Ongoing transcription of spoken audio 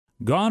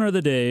Gone are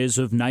the days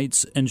of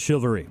knights and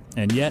chivalry,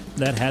 and yet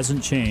that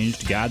hasn't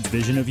changed God's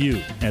vision of you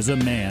as a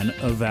man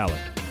of valor.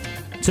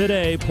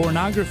 Today,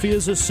 pornography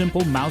is a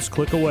simple mouse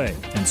click away,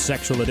 and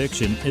sexual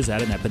addiction is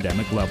at an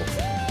epidemic level.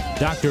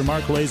 Dr.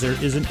 Mark Laser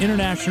is an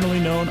internationally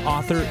known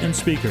author and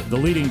speaker, the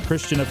leading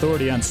Christian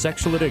authority on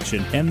sexual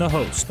addiction, and the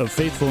host of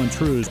Faithful and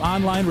True's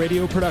online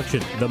radio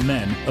production, the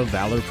Men of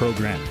Valor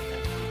program.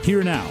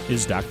 Here now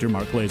is Dr.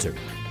 Mark Laser.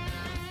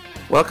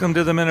 Welcome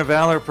to the Men of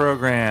Valor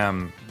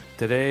program.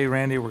 Today,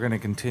 Randy, we're going to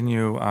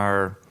continue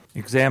our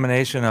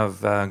examination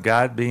of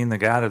God being the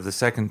God of the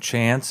second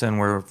chance, and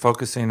we're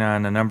focusing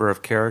on a number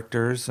of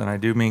characters, and I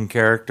do mean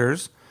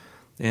characters,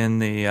 in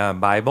the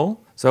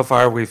Bible. So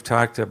far, we've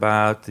talked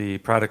about the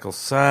prodigal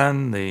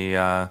son,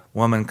 the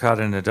woman caught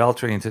in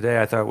adultery, and today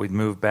I thought we'd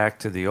move back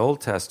to the Old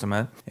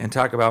Testament and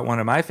talk about one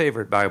of my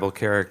favorite Bible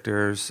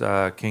characters,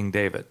 King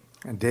David.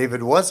 And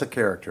David was a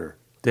character.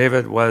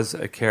 David was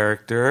a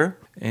character,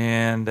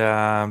 and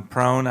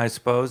prone, I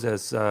suppose,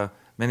 as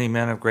many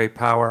men of great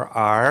power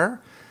are,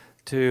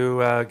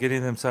 to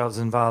getting themselves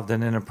involved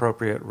in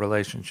inappropriate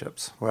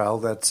relationships. Well,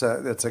 that's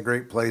a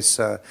great place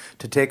to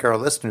take our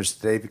listeners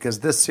today,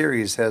 because this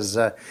series has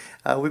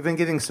we've been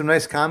getting some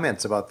nice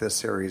comments about this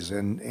series,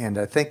 and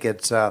I think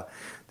it's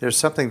there's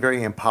something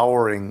very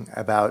empowering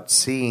about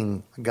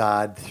seeing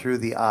God through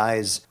the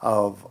eyes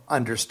of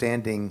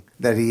understanding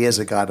that He is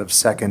a God of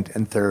second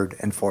and third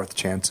and fourth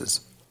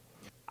chances.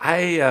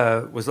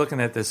 I was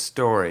looking at this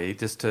story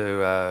just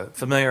to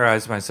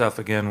familiarize myself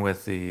again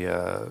with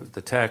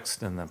the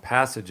text and the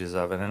passages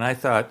of it, and I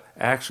thought,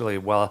 actually,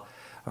 well,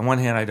 on one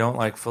hand, I don't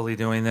like fully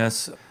doing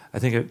this. I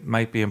think it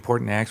might be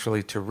important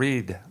actually to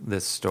read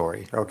this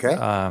story.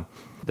 Okay.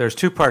 There's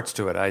two parts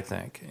to it, I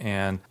think,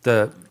 and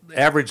the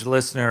average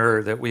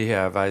listener that we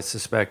have, I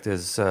suspect,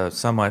 is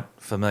somewhat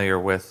familiar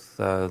with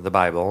the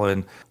Bible,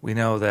 and we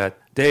know that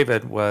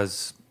David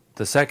was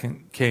the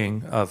second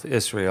king of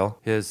Israel.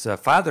 His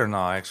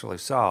father-in-law, actually,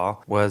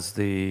 Saul, was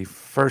the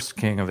first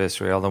king of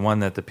Israel, the one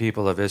that the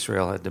people of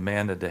Israel had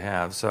demanded to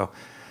have.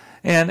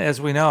 And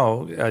as we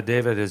know,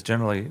 David is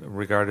generally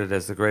regarded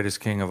as the greatest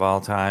king of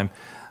all time.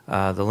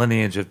 The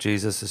lineage of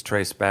Jesus is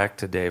traced back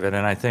to David,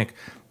 and I think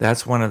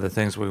that's one of the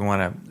things we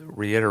want to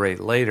reiterate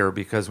later,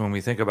 because when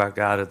we think about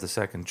God at the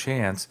second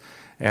chance,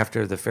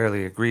 after the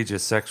fairly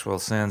egregious sexual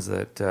sins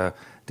that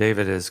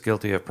David is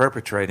guilty of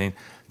perpetrating,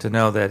 to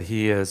know that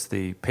he is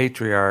the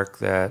patriarch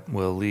that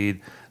will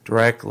lead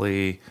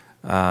directly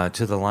to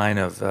the line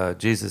of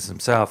Jesus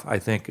himself, I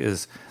think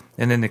is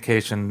an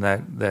indication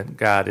that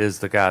God is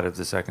the God of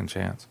the second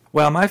chance.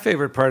 Well, my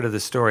favorite part of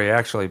the story,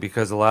 actually,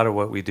 because a lot of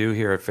what we do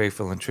here at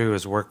Faithful and True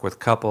is work with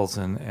couples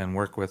and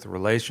work with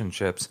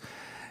relationships.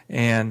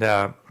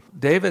 And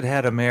David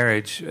had a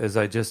marriage, as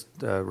I just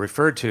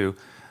referred to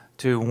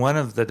one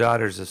of the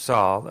daughters of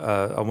Saul,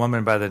 a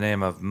woman by the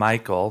name of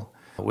Michal,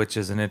 which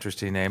is an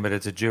interesting name, but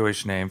it's a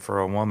Jewish name for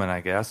a woman,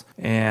 I guess.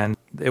 And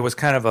it was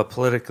kind of a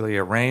politically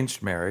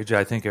arranged marriage.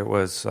 I think it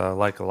was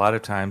like a lot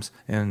of times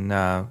in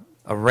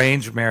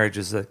arranged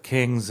marriages that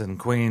kings and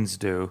queens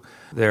do.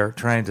 They're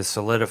trying to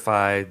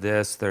solidify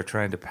this, they're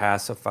trying to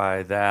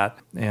pacify that.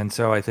 And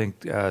so I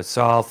think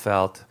Saul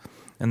felt,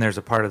 and there's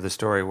a part of the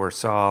story where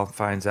Saul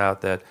finds out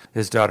that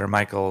his daughter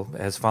Michal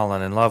has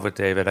fallen in love with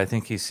David. I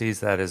think he sees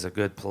that as a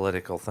good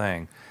political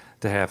thing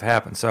to have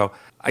happen. So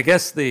I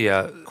guess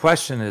the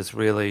question is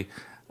really,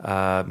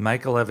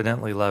 Michal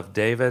evidently loved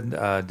David.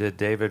 Did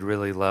David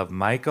really love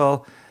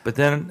Michal? But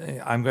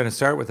then I'm going to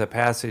start with a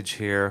passage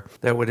here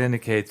that would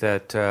indicate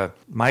that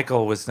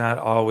Michal was not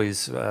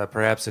always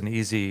perhaps an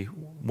easy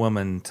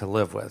woman to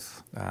live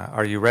with.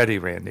 Are you ready,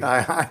 Randy?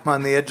 I'm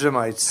on the edge of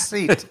my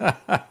seat.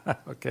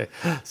 Okay.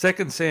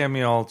 2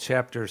 Samuel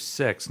chapter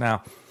 6.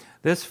 Now,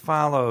 this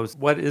follows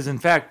what is, in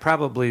fact,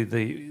 probably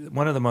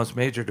one of the most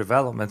major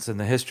developments in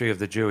the history of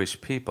the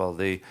Jewish people.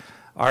 The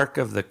Ark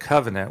of the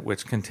Covenant,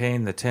 which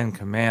contained the Ten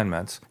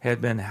Commandments,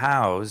 had been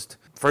housed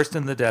first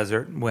in the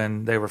desert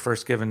when they were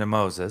first given to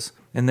Moses,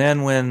 and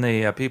then when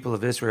the people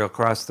of Israel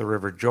crossed the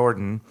River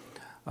Jordan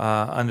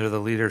under the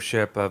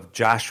leadership of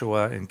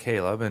Joshua and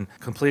Caleb and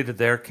completed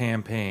their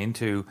campaign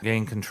to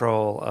gain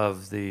control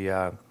of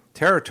the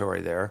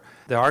territory there.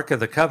 The Ark of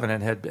the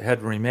Covenant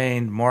had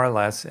remained more or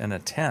less in a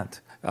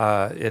tent.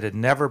 It had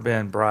never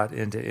been brought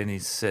into any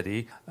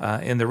city,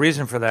 and the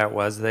reason for that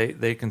was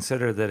they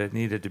considered that it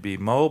needed to be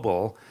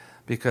mobile,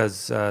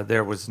 because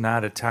there was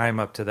not a time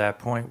up to that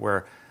point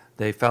where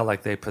they felt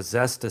like they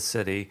possessed a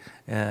city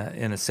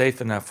in a safe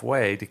enough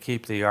way to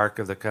keep the Ark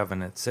of the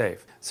Covenant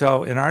safe.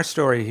 So in our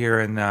story here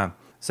in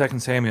 2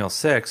 Samuel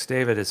 6,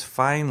 David has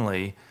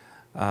finally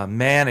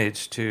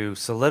managed to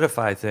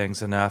solidify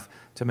things enough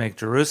to make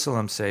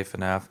Jerusalem safe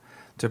enough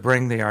to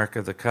bring the Ark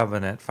of the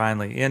Covenant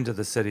finally into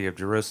the city of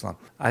Jerusalem.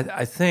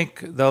 I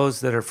think those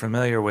that are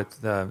familiar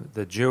with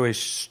the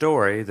Jewish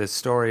story, the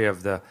story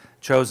of the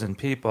chosen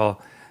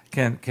people,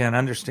 can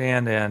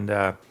understand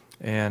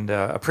and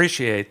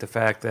appreciate the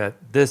fact that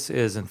this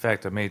is, in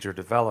fact, a major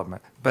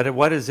development. But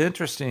what is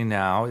interesting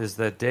now is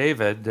that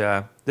David,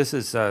 this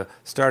is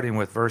starting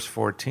with verse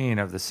 14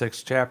 of the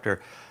 6th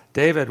chapter,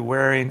 David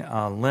wearing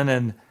a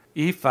linen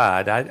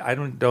ephod, I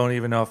don't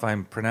even know if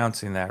I'm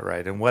pronouncing that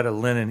right, and what a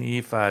linen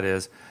ephod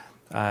is,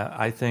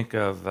 I think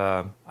of,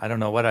 I don't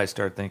know what I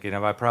start thinking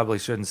of. I probably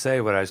shouldn't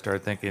say what I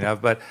start thinking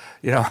of, but,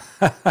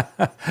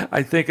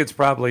 I think it's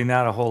probably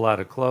not a whole lot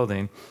of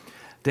clothing.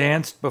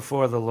 Danced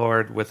before the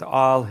Lord with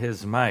all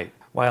his might,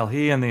 while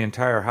he and the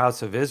entire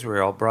house of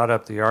Israel brought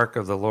up the ark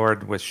of the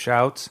Lord with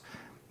shouts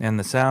and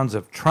the sounds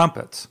of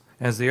trumpets.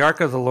 As the ark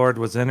of the Lord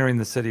was entering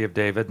the city of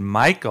David,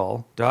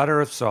 Michal,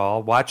 daughter of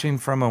Saul, watched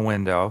from a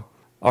window,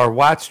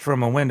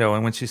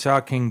 and when she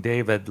saw King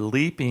David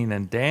leaping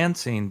and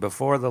dancing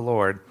before the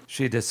Lord,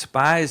 she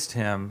despised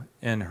him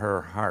in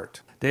her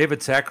heart.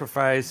 David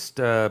sacrificed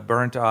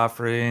burnt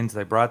offerings.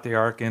 They brought the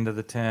ark into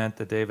the tent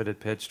that David had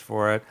pitched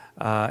for it.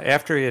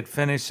 After he had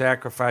finished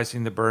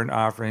sacrificing the burnt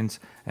offerings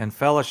and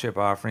fellowship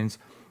offerings,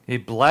 he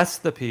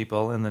blessed the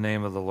people in the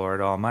name of the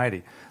Lord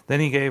Almighty. Then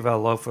he gave a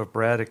loaf of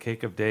bread, a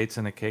cake of dates,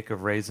 and a cake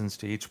of raisins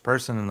to each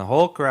person in the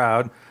whole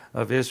crowd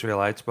of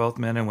Israelites, both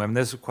men and women.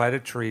 This was quite a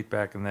treat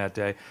back in that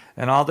day.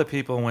 And all the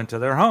people went to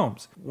their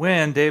homes.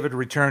 When David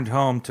returned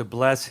home to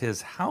bless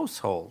his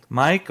household,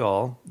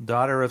 Michal,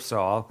 daughter of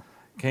Saul,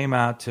 came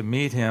out to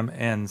meet him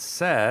and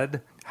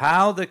said,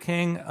 "How the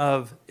king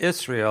of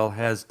Israel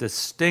has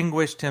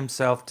distinguished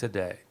himself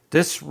today,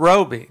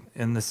 disrobing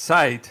in the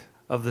sight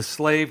of the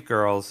slave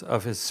girls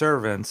of his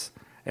servants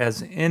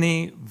as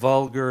any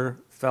vulgar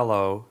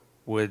fellow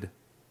would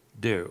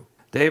do."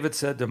 David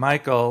said to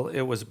Michal,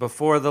 "It was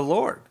before the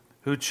Lord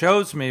who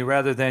chose me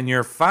rather than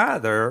your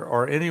father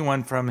or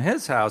anyone from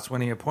his house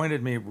when he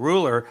appointed me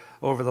ruler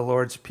over the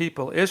Lord's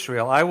people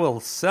Israel. I will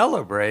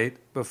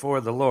celebrate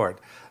before the Lord."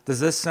 Does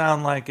this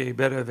sound like a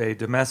bit of a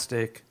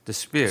domestic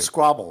dispute?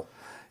 Squabble.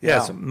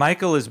 Yes, Yeah.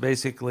 Michal is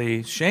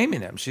basically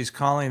shaming him. She's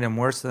calling him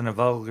worse than a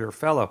vulgar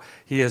fellow.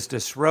 He is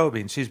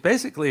disrobing. She's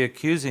basically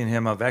accusing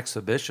him of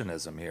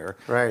exhibitionism here,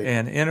 Right.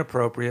 And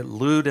inappropriate,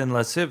 lewd, and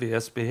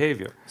lascivious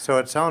behavior. So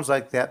it sounds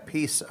like that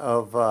piece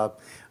of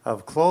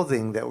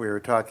clothing that we were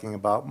talking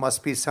about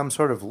must be some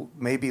sort of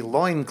maybe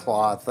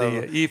loincloth.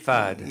 The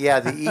ephod. Yeah,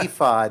 the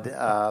ephod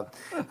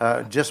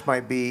just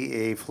might be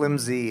a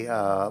flimsy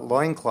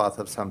loincloth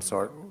of some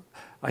sort.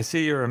 I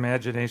see your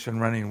imagination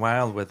running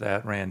wild with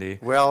that, Randy.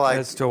 Well,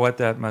 as to what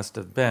that must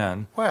have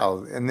been.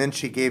 Well, and then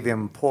she gave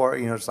him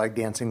it's like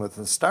Dancing with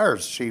the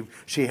Stars.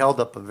 She held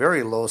up a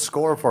very low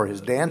score for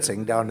his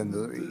dancing down in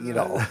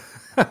the,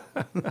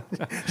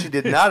 She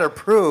did not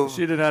approve.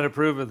 She did not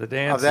approve of the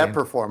dancing. Of that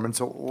performance,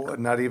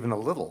 not even a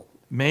little.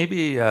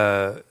 Maybe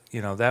that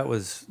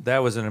was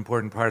an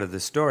important part of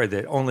the story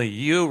that only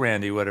you,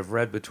 Randy, would have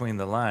read between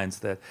the lines.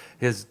 That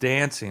his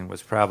dancing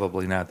was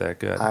probably not that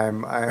good.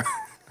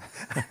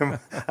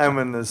 I'm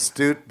an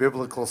astute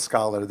biblical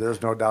scholar.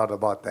 There's no doubt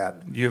about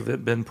that.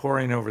 You've been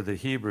poring over the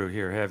Hebrew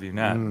here, have you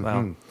not? Mm-hmm.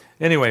 Well,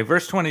 anyway,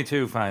 verse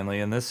 22, finally,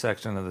 in this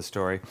section of the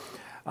story.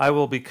 "I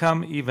will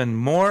become even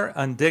more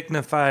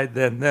undignified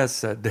than this,"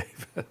 said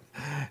David,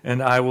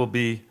 "and I will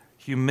be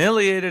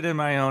humiliated in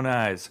my own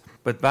eyes.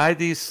 But by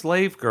these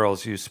slave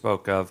girls you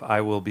spoke of,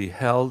 I will be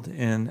held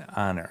in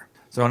honor."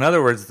 So in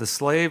other words, the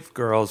slave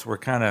girls were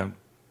kind of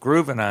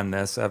grooving on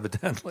this,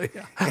 evidently.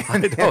 I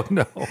don't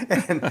know.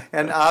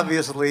 And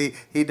obviously,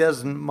 he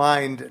doesn't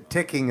mind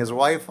ticking his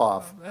wife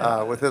off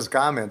with his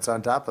comments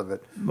on top of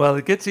it. Well,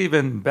 it gets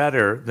even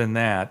better than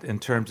that in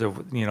terms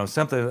of,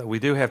 something that we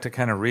do have to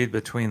kind of read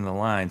between the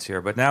lines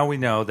here. But now we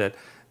know that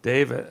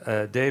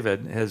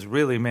David has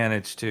really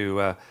managed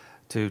to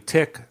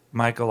tick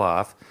Michal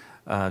off.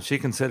 She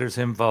considers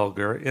him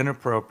vulgar,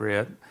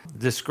 inappropriate,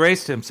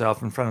 disgraced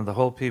himself in front of the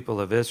whole people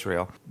of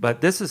Israel.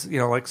 But this is,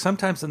 like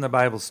sometimes in the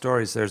Bible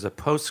stories, there's a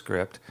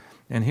postscript.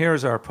 And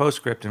here's our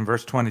postscript in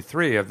verse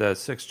 23 of the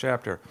 6th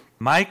chapter.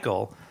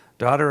 "Michal,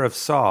 daughter of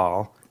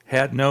Saul,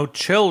 had no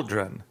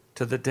children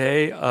to the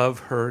day of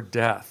her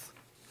death."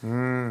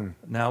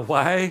 Now,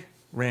 why,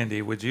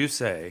 Randy, would you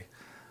say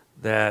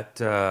that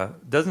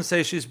doesn't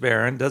say she's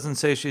barren, doesn't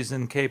say she's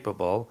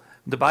incapable?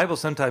 The Bible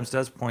sometimes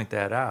does point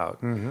that out.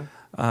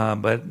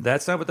 But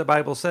that's not what the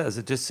Bible says.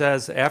 It just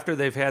says after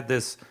they've had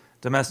this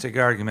domestic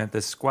argument,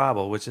 this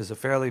squabble, which is a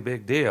fairly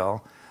big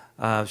deal,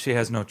 she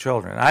has no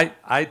children.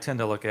 I tend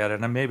to look at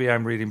it, and maybe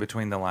I'm reading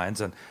between the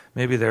lines, and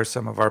maybe there's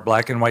some of our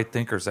black and white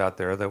thinkers out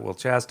there that will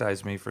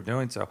chastise me for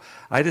doing so.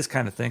 I just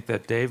kind of think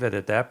that David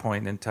at that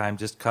point in time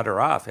just cut her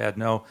off, had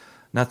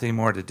nothing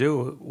more to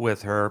do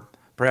with her,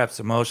 perhaps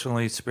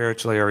emotionally,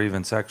 spiritually, or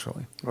even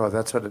sexually. Well,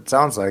 that's what it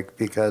sounds like,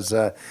 because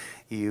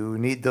you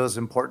need those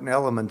important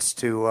elements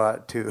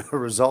to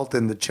result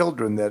in the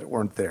children that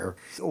weren't there.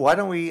 So why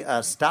don't we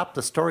stop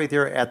the story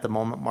there at the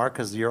moment, Mark,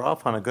 because you're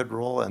off on a good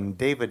roll, and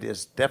David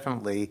is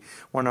definitely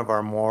one of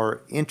our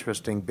more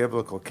interesting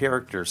biblical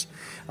characters.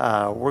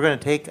 We're going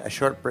to take a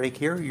short break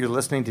here. You're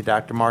listening to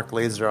Dr. Mark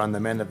Laser on the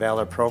Men of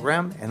Valor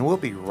program, and we'll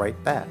be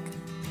right back.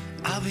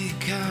 I'll be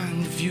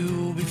kind if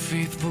you'll be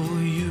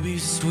faithful, you be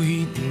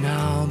sweet and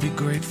I'll be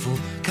grateful.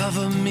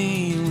 Cover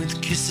me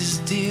with kisses,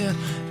 dear,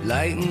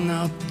 lighten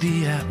up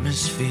the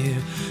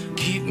atmosphere.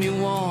 Keep me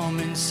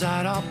warm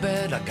inside our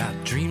bed, I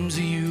got dreams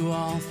of you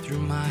all through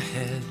my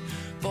head.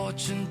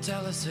 Fortune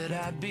teller said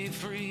I'd be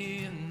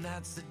free, and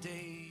that's the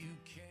day you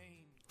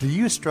came. Do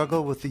you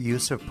struggle with the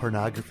use of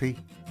pornography?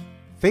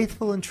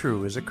 Faithful and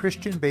True is a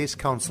Christian-based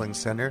counseling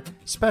center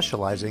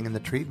specializing in the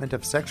treatment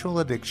of sexual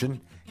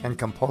addiction and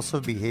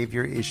compulsive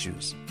behavior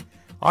issues.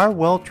 Our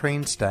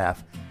well-trained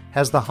staff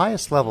has the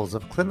highest levels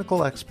of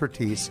clinical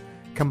expertise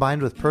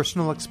combined with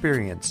personal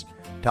experience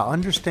to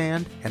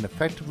understand and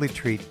effectively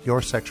treat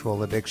your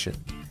sexual addiction.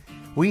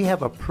 We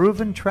have a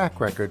proven track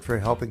record for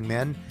helping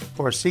men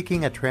who are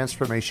seeking a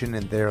transformation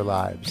in their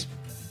lives.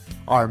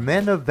 Our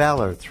Men of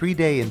Valor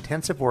 3-day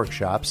intensive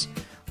workshops,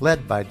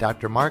 led by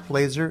Dr. Mark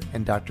Laser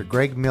and Dr.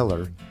 Greg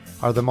Miller,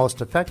 are the most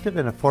effective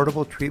and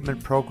affordable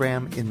treatment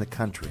program in the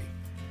country.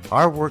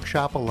 Our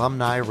workshop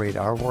alumni rate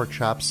our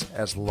workshops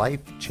as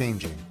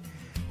life-changing.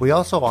 We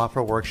also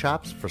offer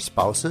workshops for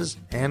spouses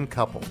and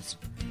couples.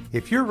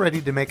 If you're ready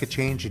to make a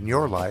change in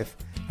your life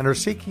and are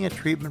seeking a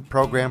treatment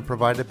program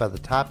provided by the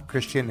top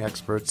Christian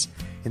experts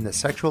in the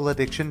sexual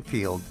addiction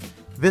field,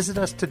 visit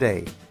us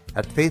today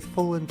at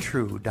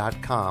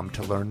faithfulandtrue.com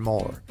to learn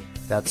more.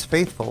 That's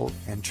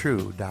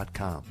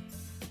faithfulandtrue.com.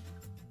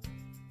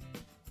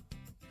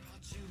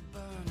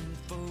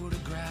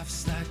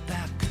 Photographs like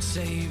that could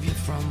save you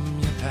from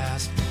your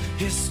past.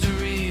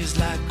 History is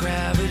like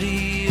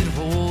gravity, it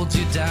holds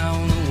you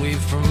down away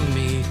from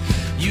me.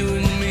 You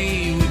and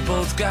me, we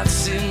both got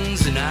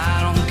sins, and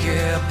I don't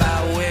care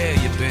about where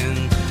you've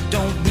been.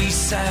 Don't be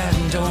sad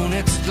and don't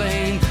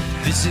explain.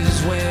 This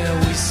is where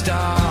we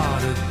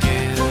start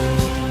again.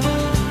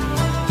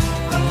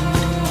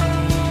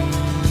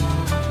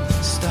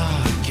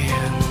 Start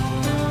again.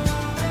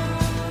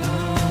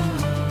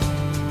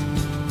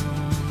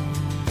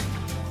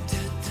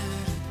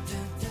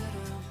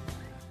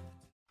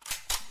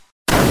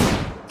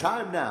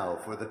 Time now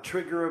for the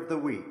Trigger of the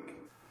Week.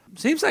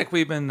 Seems like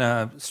we've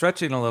been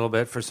stretching a little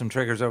bit for some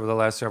triggers over the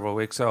last several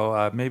weeks,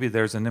 so maybe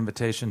there's an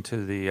invitation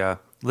to the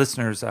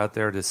listeners out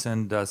there to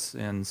send us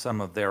in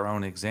some of their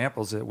own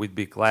examples that we'd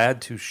be glad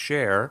to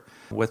share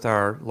with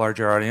our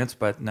larger audience,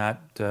 but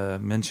not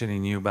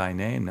mentioning you by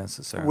name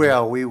necessarily.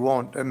 Well, we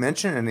won't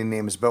mention any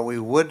names, but we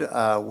would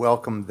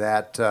welcome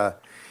that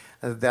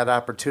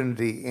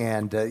opportunity,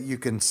 and you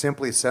can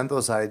simply send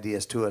those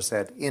ideas to us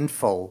at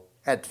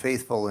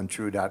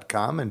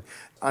info@faithfulandtrue.com, and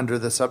under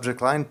the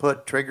subject line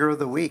put Trigger of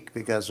the Week,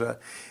 because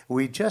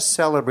we just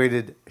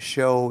celebrated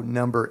show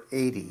number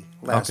 80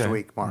 last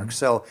week, Mark. Mm-hmm.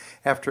 So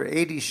after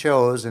 80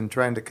 shows and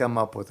trying to come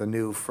up with a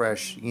new,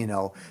 fresh,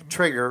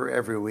 trigger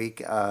every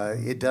week,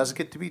 it does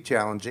get to be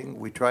challenging.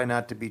 We try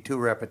not to be too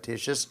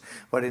repetitious,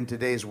 but in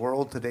today's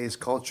world, today's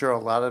culture, a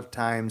lot of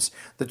times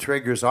the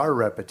triggers are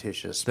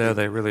repetitious. Yeah,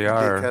 they really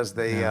are. Because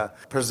they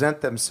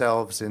present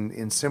themselves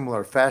in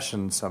similar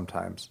fashion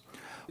sometimes.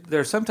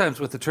 There's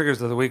sometimes with the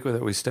triggers of the week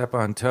that we step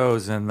on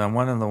toes, and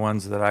one of the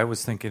ones that I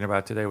was thinking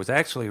about today was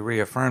actually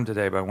reaffirmed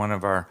today by one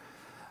of our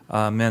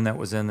men that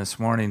was in this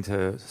morning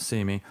to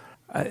see me.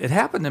 It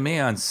happened to me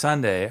on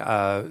Sunday.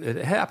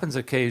 It happens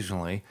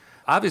occasionally.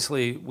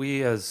 Obviously,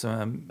 we as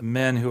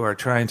men who are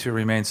trying to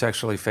remain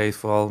sexually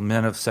faithful,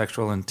 men of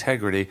sexual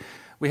integrity,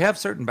 we have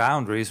certain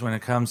boundaries when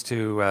it comes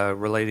to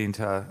relating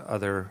to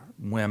other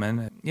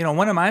women.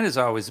 One of mine has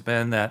always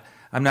been that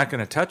I'm not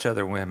going to touch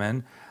other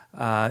women.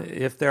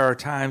 If there are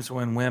times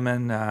when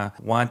women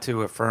want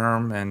to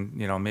affirm and,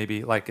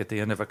 maybe like at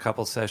the end of a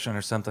couple session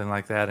or something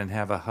like that and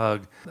have a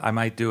hug, I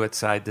might do it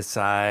side to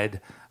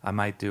side. I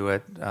might do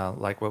it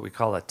like what we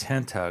call a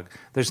tent hug.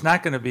 There's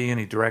not going to be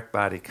any direct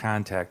body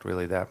contact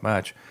really that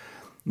much.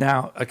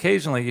 Now,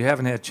 occasionally you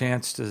haven't had a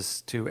chance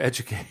to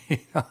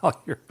educate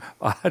all your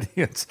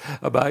audience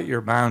about your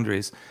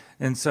boundaries.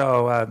 And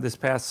so this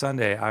past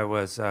Sunday I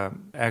was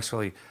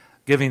actually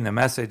giving the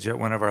message at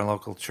one of our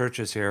local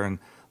churches here, and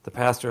the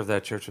pastor of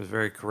that church was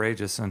very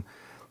courageous and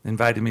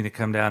invited me to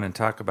come down and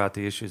talk about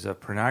the issues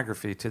of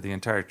pornography to the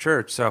entire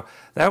church. So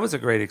that was a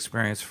great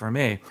experience for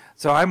me.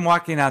 So I'm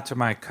walking out to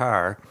my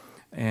car,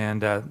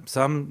 and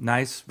some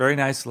very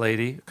nice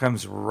lady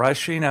comes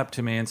rushing up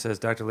to me and says,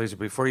 "Dr. Laser,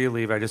 before you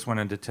leave, I just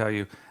wanted to tell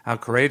you how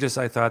courageous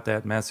I thought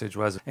that message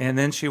was." And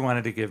then she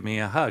wanted to give me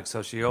a hug.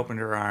 So she opened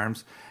her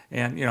arms,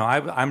 and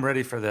I'm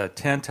ready for the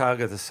tent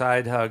hug or the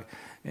side hug,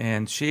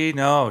 and she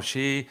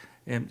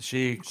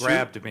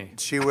grabbed me.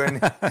 She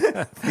went.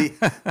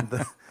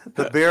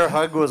 The bear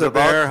hug was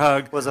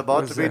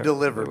about to be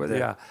delivered.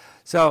 Yeah.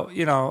 So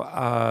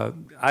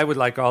I would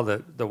like all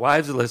the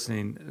wives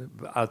listening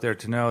out there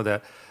to know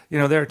that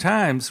there are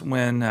times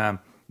when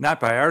not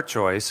by our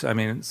choice. I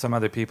mean, some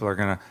other people are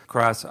going to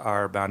cross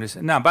our boundaries.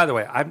 Now, by the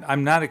way,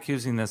 I'm not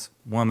accusing this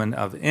woman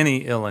of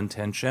any ill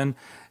intention,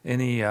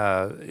 any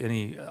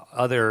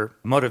other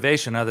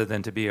motivation other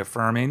than to be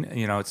affirming.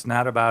 It's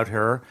not about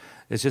her.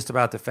 It's just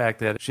about the fact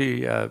that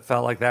she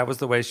felt like that was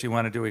the way she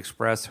wanted to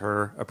express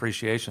her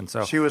appreciation.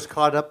 So she was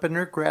caught up in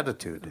her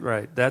gratitude.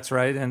 Right, that's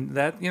right, and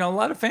that a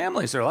lot of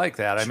families are like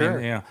that. Sure.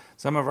 I mean,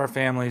 some of our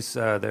families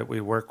that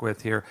we work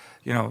with here,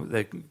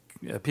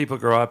 people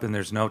grow up and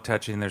there's no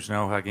touching, there's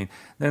no hugging.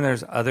 Then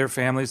there's other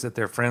families that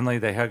they're friendly,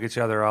 they hug each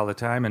other all the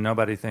time, and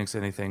nobody thinks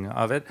anything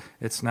of it.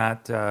 It's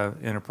not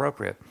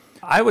inappropriate.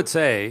 I would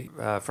say,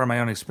 from my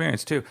own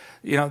experience too,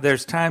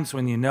 there's times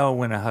when you know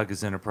when a hug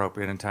is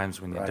inappropriate and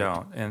times when you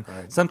don't. And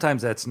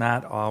sometimes that's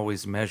not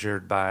always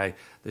measured by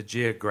the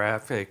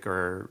geographic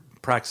or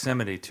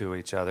proximity to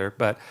each other,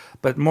 but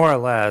more or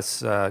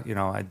less,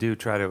 I do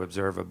try to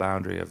observe a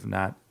boundary of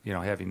not,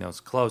 having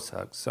those close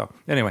hugs. So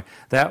anyway,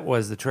 that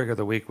was the trigger of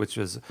the week, which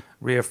was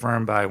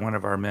reaffirmed by one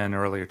of our men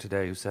earlier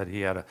today who said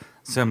he had a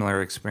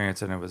similar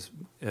experience, and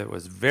it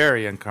was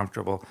very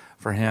uncomfortable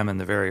for him in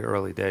the very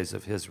early days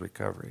of his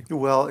recovery.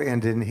 Well,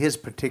 and in his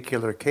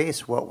particular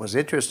case, what was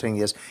interesting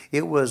is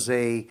it was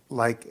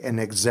like an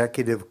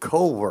executive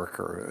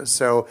co-worker.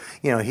 So,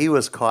 he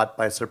was caught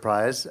by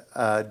surprise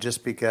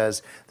just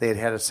because they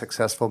had a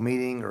successful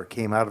meeting or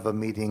came out of a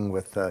meeting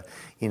with the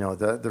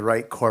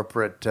right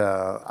corporate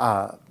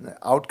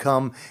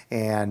outcome,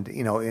 and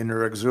in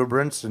her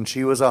exuberance, and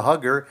she was a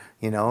hugger,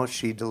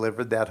 she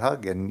delivered that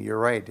hug, and you're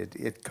right,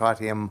 it caught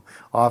him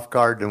off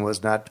guard and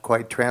was not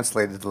quite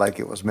translated like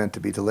it was meant to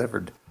be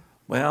delivered.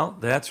 Well,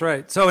 that's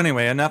right. So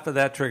anyway, enough of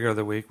that trigger of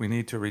the week. We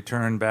need to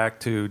return back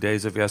to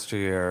days of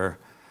yesteryear.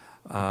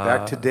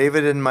 Back to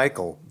David and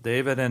Michal.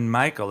 David and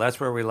Michal, that's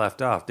where we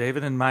left off.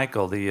 David and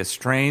Michal, the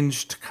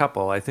estranged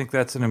couple. I think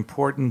that's an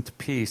important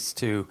piece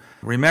to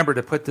remember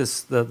to put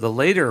the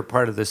later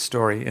part of this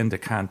story into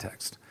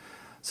context.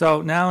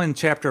 So now in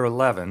chapter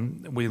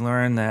 11, we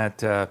learn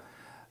that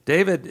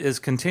David is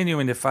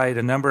continuing to fight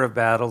a number of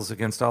battles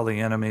against all the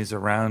enemies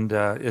around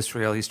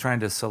Israel. He's trying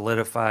to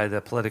solidify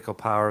the political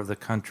power of the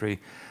country,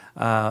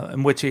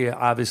 in which he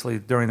obviously,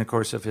 during the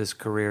course of his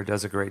career,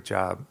 does a great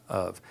job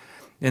of.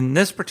 In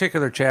this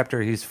particular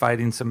chapter, he's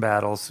fighting some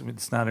battles.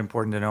 It's not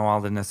important to know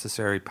all the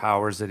necessary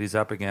powers that he's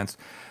up against.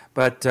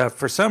 But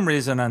for some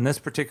reason, on this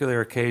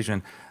particular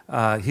occasion,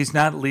 he's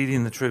not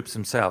leading the troops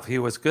himself. He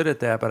was good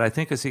at that, but I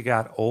think as he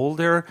got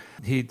older,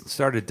 he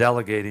started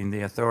delegating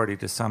the authority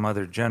to some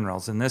other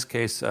generals. In this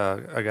case,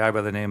 a guy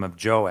by the name of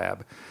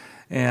Joab.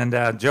 And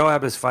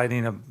Joab is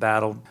fighting a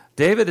battle.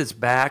 David is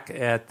back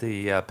at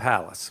the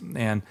palace.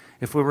 And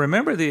if we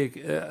remember the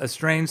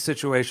estranged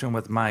situation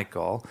with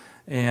Michal,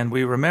 and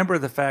we remember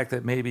the fact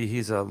that maybe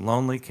he's a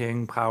lonely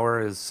king,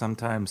 power is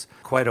sometimes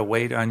quite a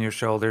weight on your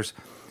shoulders,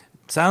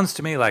 sounds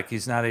to me like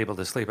he's not able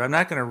to sleep. I'm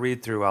not going to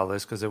read through all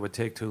this because it would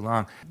take too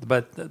long.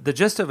 But the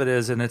gist of it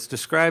is, and it's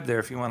described there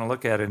if you want to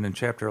look at it in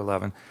chapter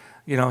 11,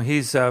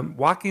 he's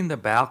walking the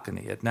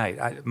balcony at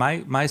night.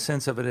 My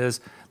sense of it is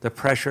the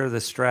pressure,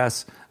 the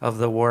stress of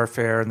the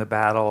warfare and the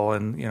battle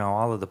and,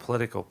 all of the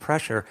political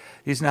pressure,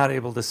 he's not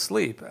able to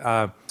sleep.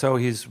 So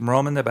he's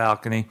roaming the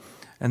balcony.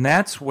 And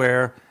that's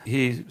where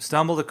he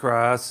stumbled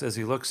across as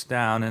he looks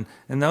down. And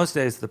in those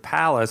days, the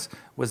palace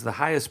was the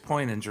highest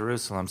point in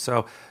Jerusalem.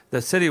 So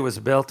the city was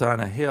built on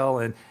a hill,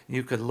 and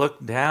you could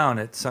look down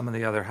at some of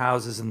the other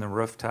houses and the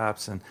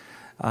rooftops. And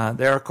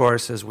there, of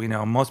course, as we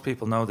know, most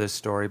people know this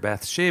story,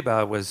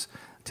 Bathsheba was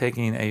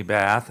taking a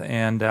bath,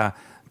 and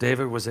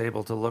David was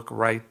able to look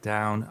right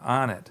down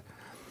on it.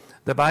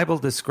 The Bible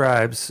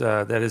describes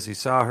that as he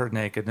saw her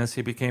nakedness,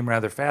 he became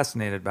rather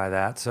fascinated by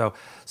that. So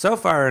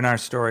far in our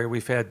story,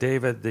 we've had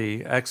David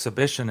the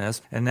exhibitionist,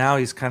 and now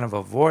he's kind of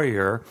a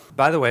voyeur.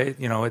 By the way,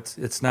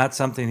 it's not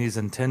something he's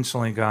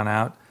intentionally gone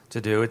out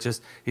to do. It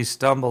just, he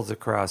stumbles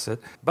across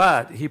it.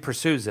 But he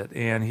pursues it,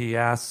 and he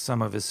asks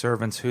some of his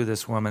servants who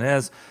this woman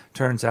is.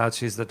 Turns out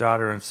she's the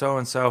daughter of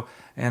so-and-so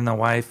and the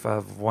wife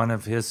of one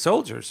of his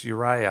soldiers,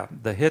 Uriah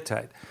the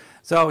Hittite.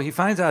 So he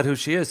finds out who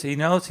she is. He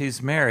knows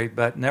he's married,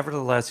 but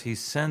nevertheless he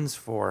sends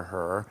for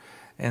her.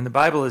 And the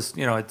Bible is,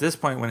 at this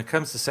point when it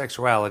comes to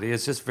sexuality,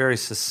 it's just very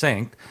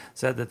succinct.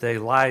 Said that they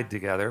lied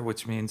together,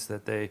 which means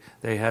that they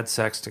had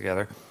sex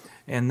together.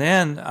 And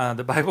then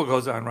the Bible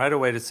goes on right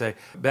away to say,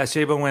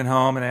 Bathsheba went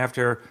home, and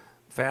after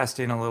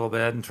fasting a little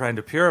bit and trying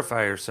to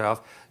purify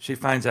herself, she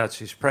finds out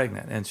she's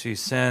pregnant, and she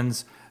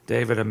sends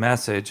David a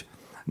message.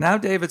 Now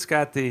David's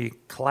got the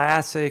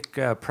classic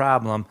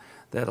problem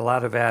that a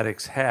lot of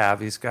addicts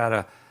have. He's got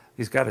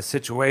a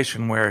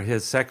situation where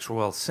his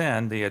sexual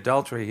sin, the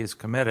adultery he's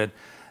committed,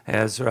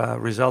 has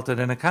resulted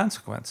in a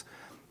consequence.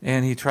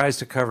 And he tries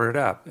to cover it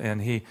up.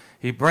 And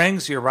he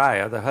brings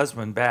Uriah, the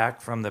husband,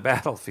 back from the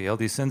battlefield.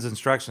 He sends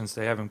instructions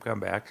to have him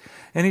come back.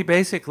 And he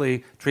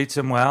basically treats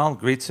him well,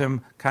 greets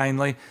him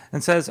kindly,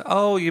 and says,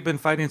 "Oh, you've been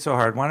fighting so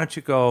hard. Why don't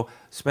you go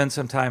spend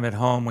some time at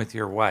home with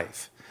your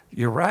wife?"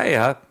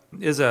 Uriah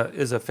is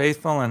a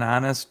faithful and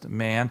honest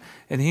man,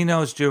 and he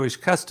knows Jewish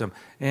custom.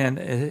 And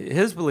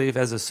his belief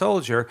as a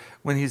soldier,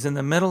 when he's in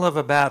the middle of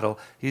a battle,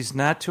 he's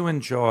not to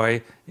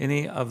enjoy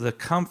any of the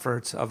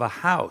comforts of a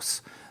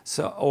house.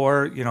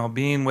 Or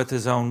being with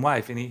his own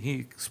wife. And he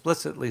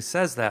explicitly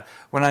says that.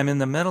 When I'm in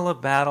the middle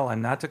of battle,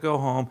 I'm not to go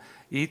home,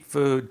 eat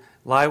food,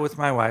 lie with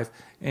my wife.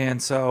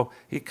 And so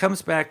he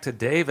comes back to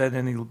David,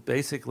 and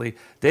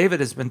David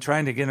has been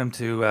trying to get him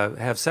to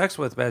have sex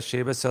with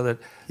Bathsheba so that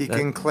he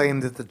can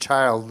claim that the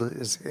child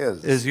is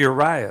his. Is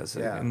Uriah's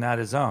and not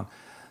his own.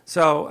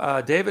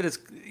 So David is,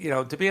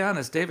 to be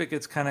honest, David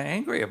gets kind of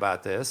angry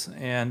about this.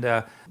 And,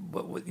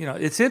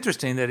 it's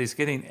interesting that he's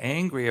getting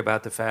angry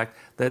about the fact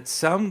that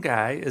some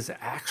guy is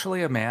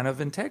actually a man of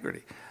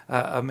integrity,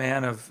 a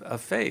man of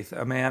faith,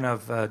 a man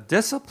of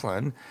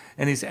discipline,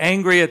 and he's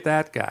angry at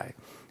that guy.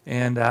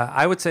 And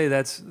I would say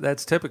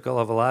that's typical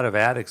of a lot of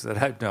addicts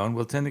that I've known.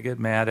 We'll tend to get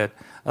mad at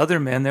other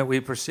men that we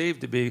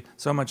perceive to be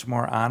so much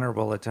more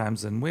honorable at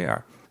times than we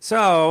are.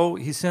 So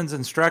he sends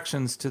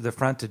instructions to the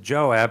front to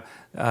Joab,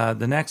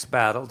 the next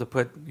battle, to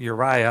put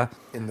Uriah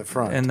in the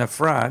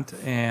front.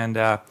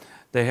 And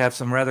they have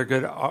some rather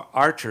good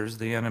archers,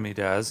 the enemy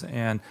does,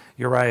 and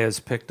Uriah is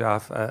picked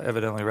off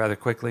evidently rather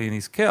quickly, and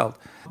he's killed.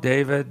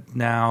 David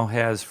now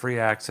has free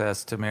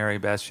access to marry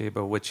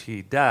Bathsheba, which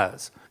he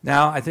does.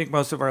 Now, I think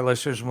most of our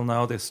listeners will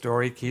know the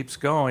story keeps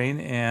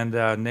going, and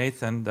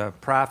Nathan, the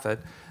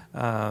prophet,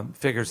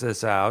 figures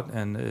this out,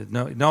 and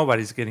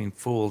nobody's getting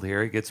fooled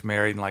here. He gets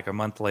married, and like a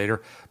month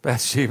later,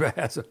 Bathsheba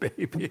has a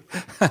baby.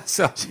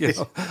 So,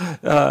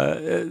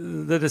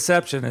 the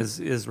deception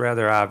is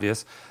rather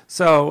obvious.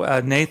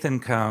 So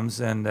Nathan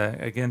comes, and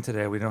again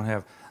today we don't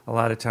have a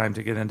lot of time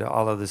to get into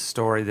all of this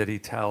story that he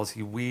tells.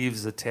 He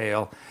weaves the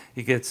tale.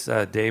 He gets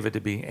David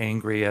to be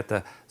angry at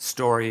the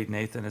story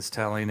Nathan is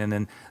telling.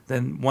 And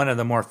then one of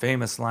the more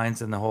famous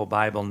lines in the whole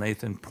Bible,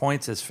 Nathan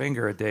points his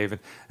finger at David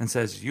and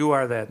says, "You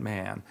are that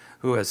man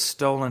who has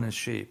stolen a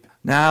sheep."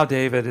 Now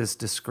David is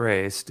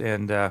disgraced.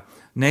 And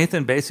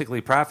Nathan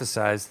basically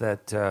prophesies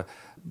that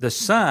the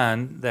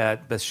son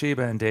that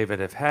Bathsheba and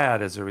David have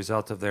had as a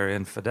result of their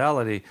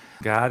infidelity,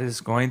 God is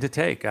going to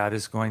take, God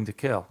is going to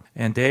kill.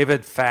 And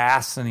David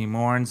fasts and he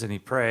mourns and he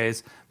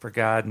prays for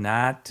God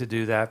not to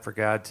do that, for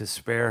God to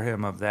spare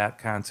him of that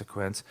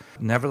consequence.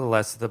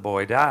 Nevertheless, the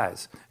boy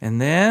dies.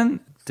 And then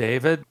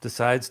David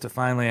decides to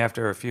finally,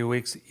 after a few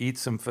weeks, eat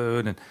some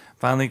food, and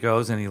finally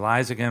goes and he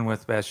lies again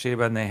with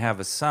Bathsheba, and they have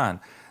a son.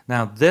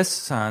 Now, this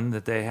son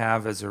that they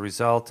have as a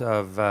result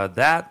of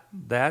that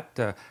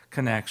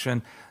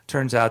connection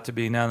turns out to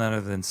be none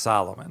other than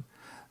Solomon.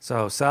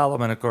 So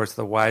Solomon, of course,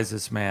 the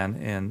wisest man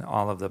in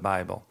all of the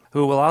Bible,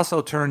 who we'll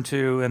also turn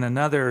to in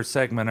another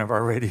segment of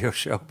our radio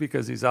show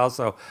because he's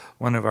also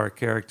one of our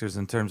characters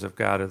in terms of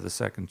God of the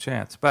second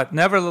chance. But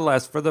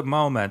nevertheless, for the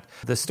moment,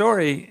 the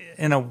story,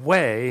 in a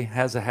way,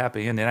 has a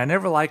happy ending. I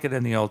never like it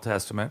in the Old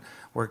Testament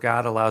where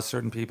God allows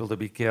certain people to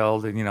be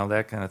killed and,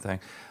 that kind of thing.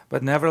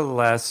 But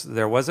nevertheless,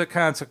 there was a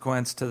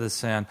consequence to the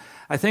sin.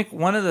 I think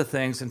one of the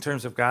things in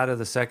terms of God of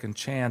the second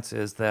chance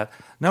is that,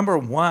 number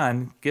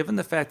one, given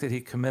the fact that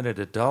he committed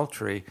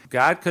adultery,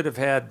 God could have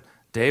had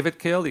David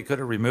killed. He could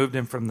have removed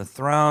him from the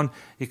throne.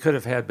 He could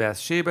have had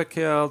Bathsheba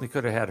killed. He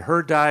could have had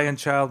her die in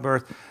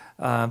childbirth.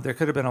 There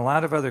could have been a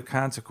lot of other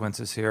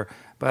consequences here.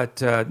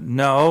 But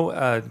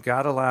no,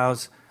 God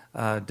allows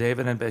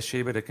David and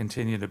Bathsheba to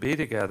continue to be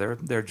together.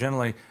 They're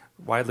generally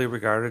widely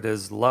regarded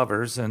as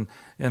lovers and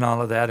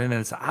all of that. And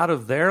it's out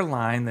of their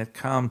line that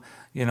come,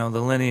 the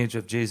lineage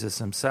of Jesus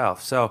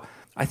himself. So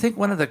I think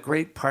one of the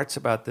great parts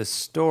about this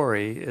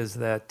story is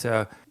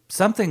that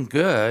something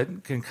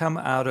good can come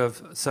out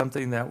of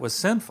something that was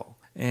sinful,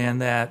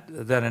 and that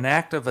an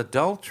act of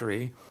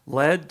adultery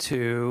led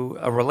to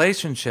a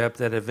relationship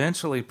that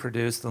eventually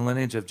produced the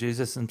lineage of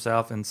Jesus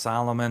himself and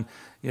Solomon,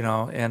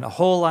 and a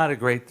whole lot of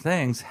great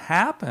things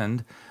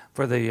happened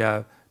for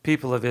the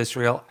people of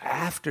Israel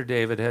after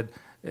David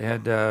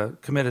had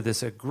committed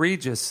this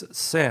egregious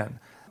sin.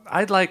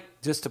 I'd like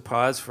just to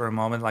pause for a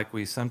moment, like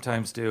we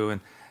sometimes do,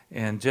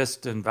 and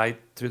just invite,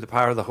 through the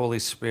power of the Holy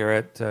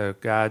Spirit,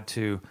 God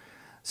to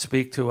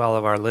speak to all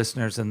of our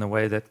listeners in the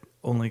way that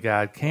only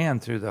God can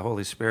through the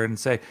Holy Spirit, and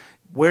say,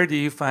 where do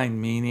you find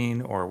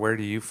meaning, or where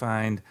do you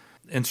find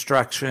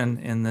instruction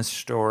in this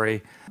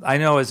story? I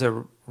know as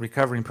a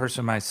recovering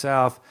person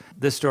myself,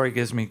 this story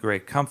gives me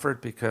great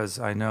comfort because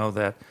I know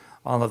that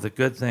all of the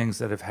good things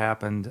that have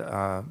happened,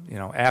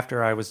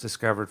 after I was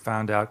discovered,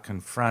 found out,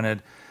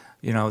 confronted,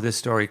 this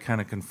story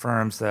kind of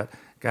confirms that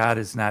God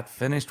is not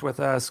finished with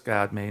us.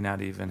 God may not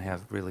even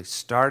have really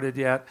started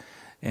yet.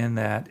 And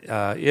that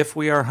if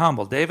we are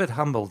humble, David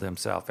humbled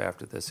himself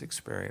after this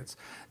experience.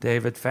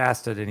 David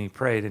fasted and he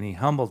prayed and he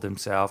humbled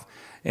himself.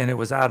 And it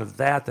was out of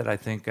that I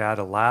think God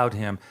allowed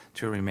him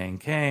to remain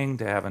king,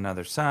 to have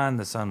another son.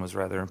 The son was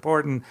rather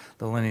important.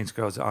 The lineage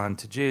goes on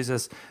to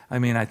Jesus.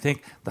 I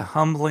think the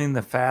humbling,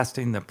 the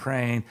fasting, the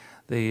praying,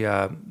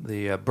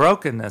 the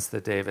brokenness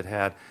that David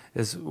had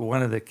is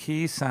one of the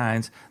key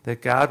signs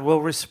that God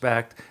will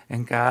respect,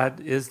 and God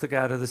is the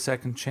God of the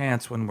second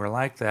chance when we're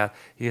like that.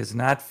 He is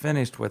not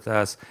finished with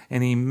us,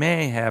 and he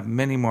may have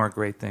many more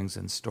great things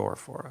in store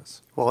for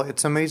us. Well,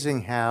 it's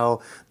amazing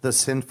how the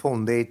sinful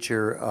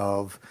nature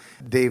of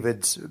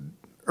David's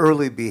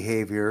early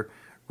behavior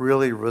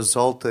really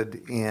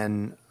resulted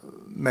in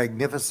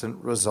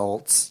magnificent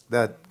results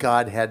that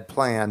God had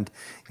planned.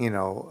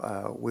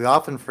 We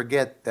often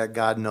forget that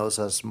God knows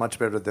us much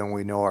better than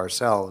we know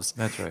ourselves.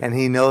 That's right. And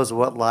he knows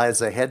what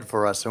lies ahead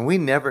for us. And we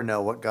never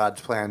know what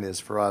God's plan is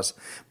for us.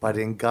 But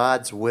in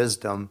God's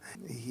wisdom,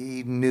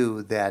 he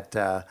knew that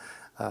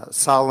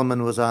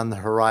Solomon was on the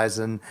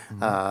horizon.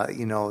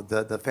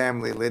 The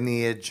family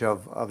lineage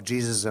of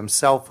Jesus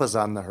himself was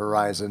on the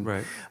horizon.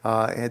 Right.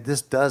 And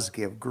this does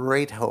give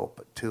great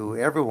hope to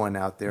everyone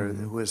out there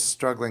who is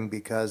struggling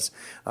because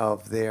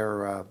of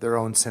their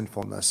own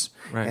sinfulness,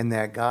 Right. and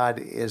that God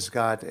has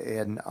got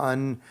an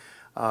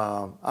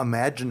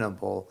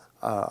unimaginable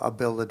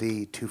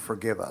ability to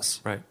forgive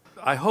us. Right.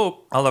 I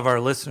hope all of our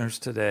listeners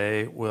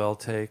today will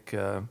take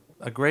a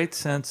great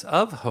sense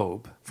of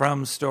hope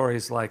from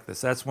stories like this.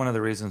 That's one of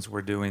the reasons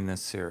we're doing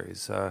this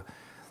series.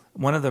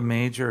 One of the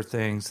major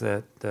things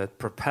that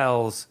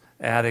propels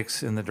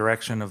addicts in the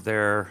direction of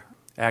their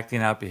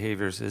acting out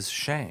behaviors is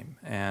shame.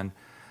 And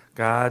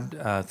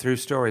God, through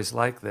stories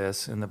like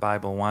this in the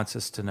Bible, wants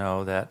us to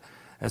know that,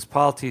 as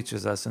Paul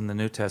teaches us in the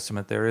New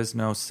Testament, there is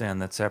no sin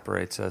that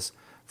separates us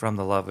from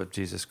the love of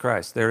Jesus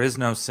Christ. There is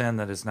no sin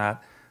that is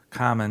not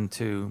common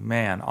to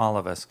man, all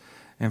of us.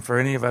 And for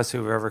any of us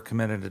who've ever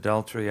committed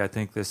adultery, I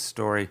think this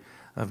story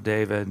of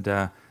David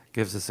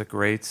gives us a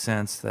great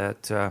sense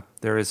that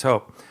there is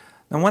hope.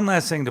 Now, one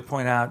last thing to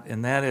point out,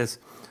 and that is,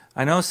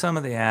 I know some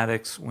of the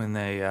addicts, when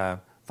they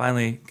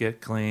finally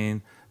get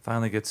clean,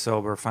 finally get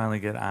sober, finally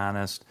get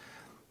honest,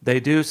 they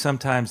do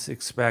sometimes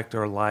expect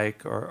or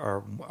like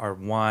or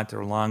want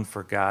or long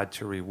for God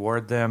to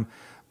reward them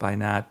by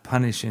not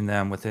punishing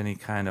them with any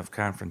kind of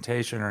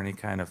confrontation or any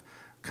kind of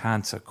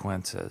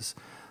consequences.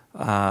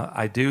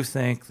 I do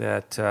think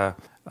that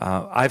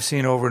I've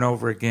seen over and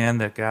over again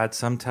that God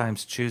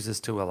sometimes chooses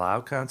to allow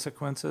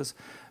consequences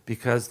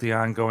because the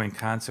ongoing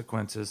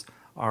consequences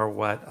are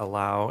what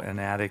allow an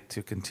addict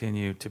to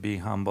continue to be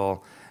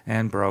humble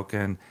and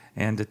broken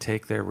and to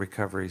take their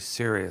recovery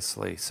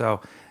seriously.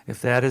 So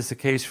if that is the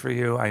case for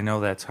you, I know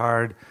that's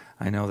hard.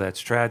 I know that's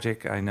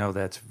tragic. I know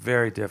that's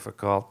very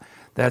difficult.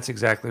 That's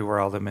exactly where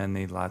all the men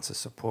need lots of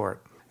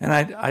support. And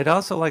I'd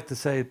also like to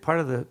say part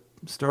of the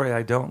story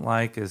I don't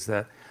like is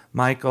that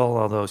Michael,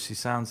 although she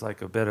sounds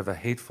like a bit of a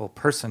hateful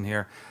person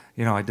here,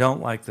 I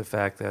don't like the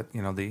fact that,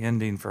 the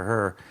ending for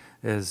her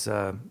is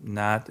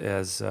not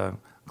as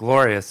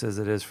glorious as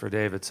it is for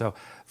David. So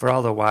for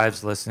all the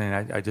wives listening,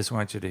 I just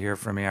want you to hear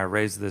from me. I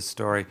raised this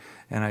story,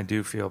 and I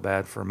do feel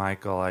bad for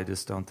Michael. I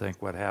just don't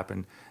think what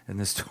happened in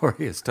this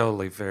story is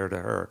totally fair to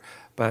her.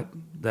 But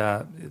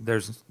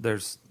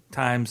there's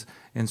times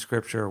in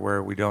Scripture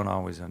where we don't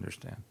always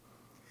understand.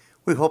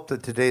 We hope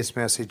that today's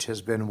message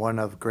has been one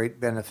of great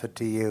benefit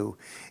to you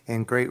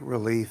and great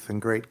relief and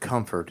great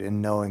comfort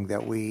in knowing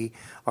that we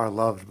are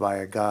loved by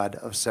a God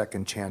of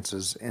second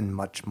chances and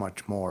much,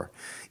 much more.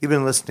 You've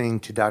been listening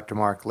to Dr.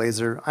 Mark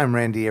Laser. I'm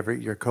Randy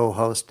Everett, your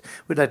co-host.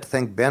 We'd like to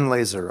thank Ben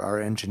Laser, our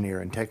engineer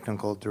and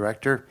technical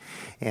director,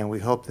 and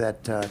we hope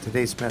that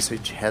today's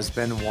message has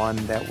been one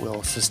that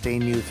will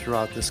sustain you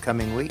throughout this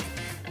coming week.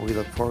 We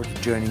look forward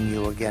to joining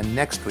you again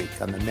next week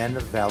on the Men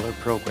of Valor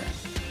program.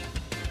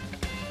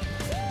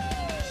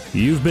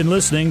 You've been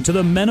listening to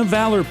the Men of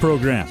Valor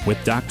program with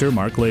Dr.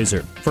 Mark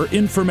Laser. For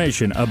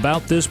information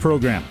about this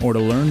program or to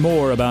learn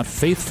more about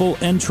Faithful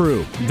and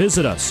True,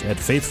 visit us at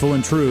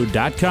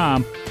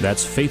faithfulandtrue.com.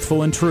 That's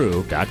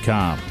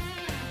faithfulandtrue.com.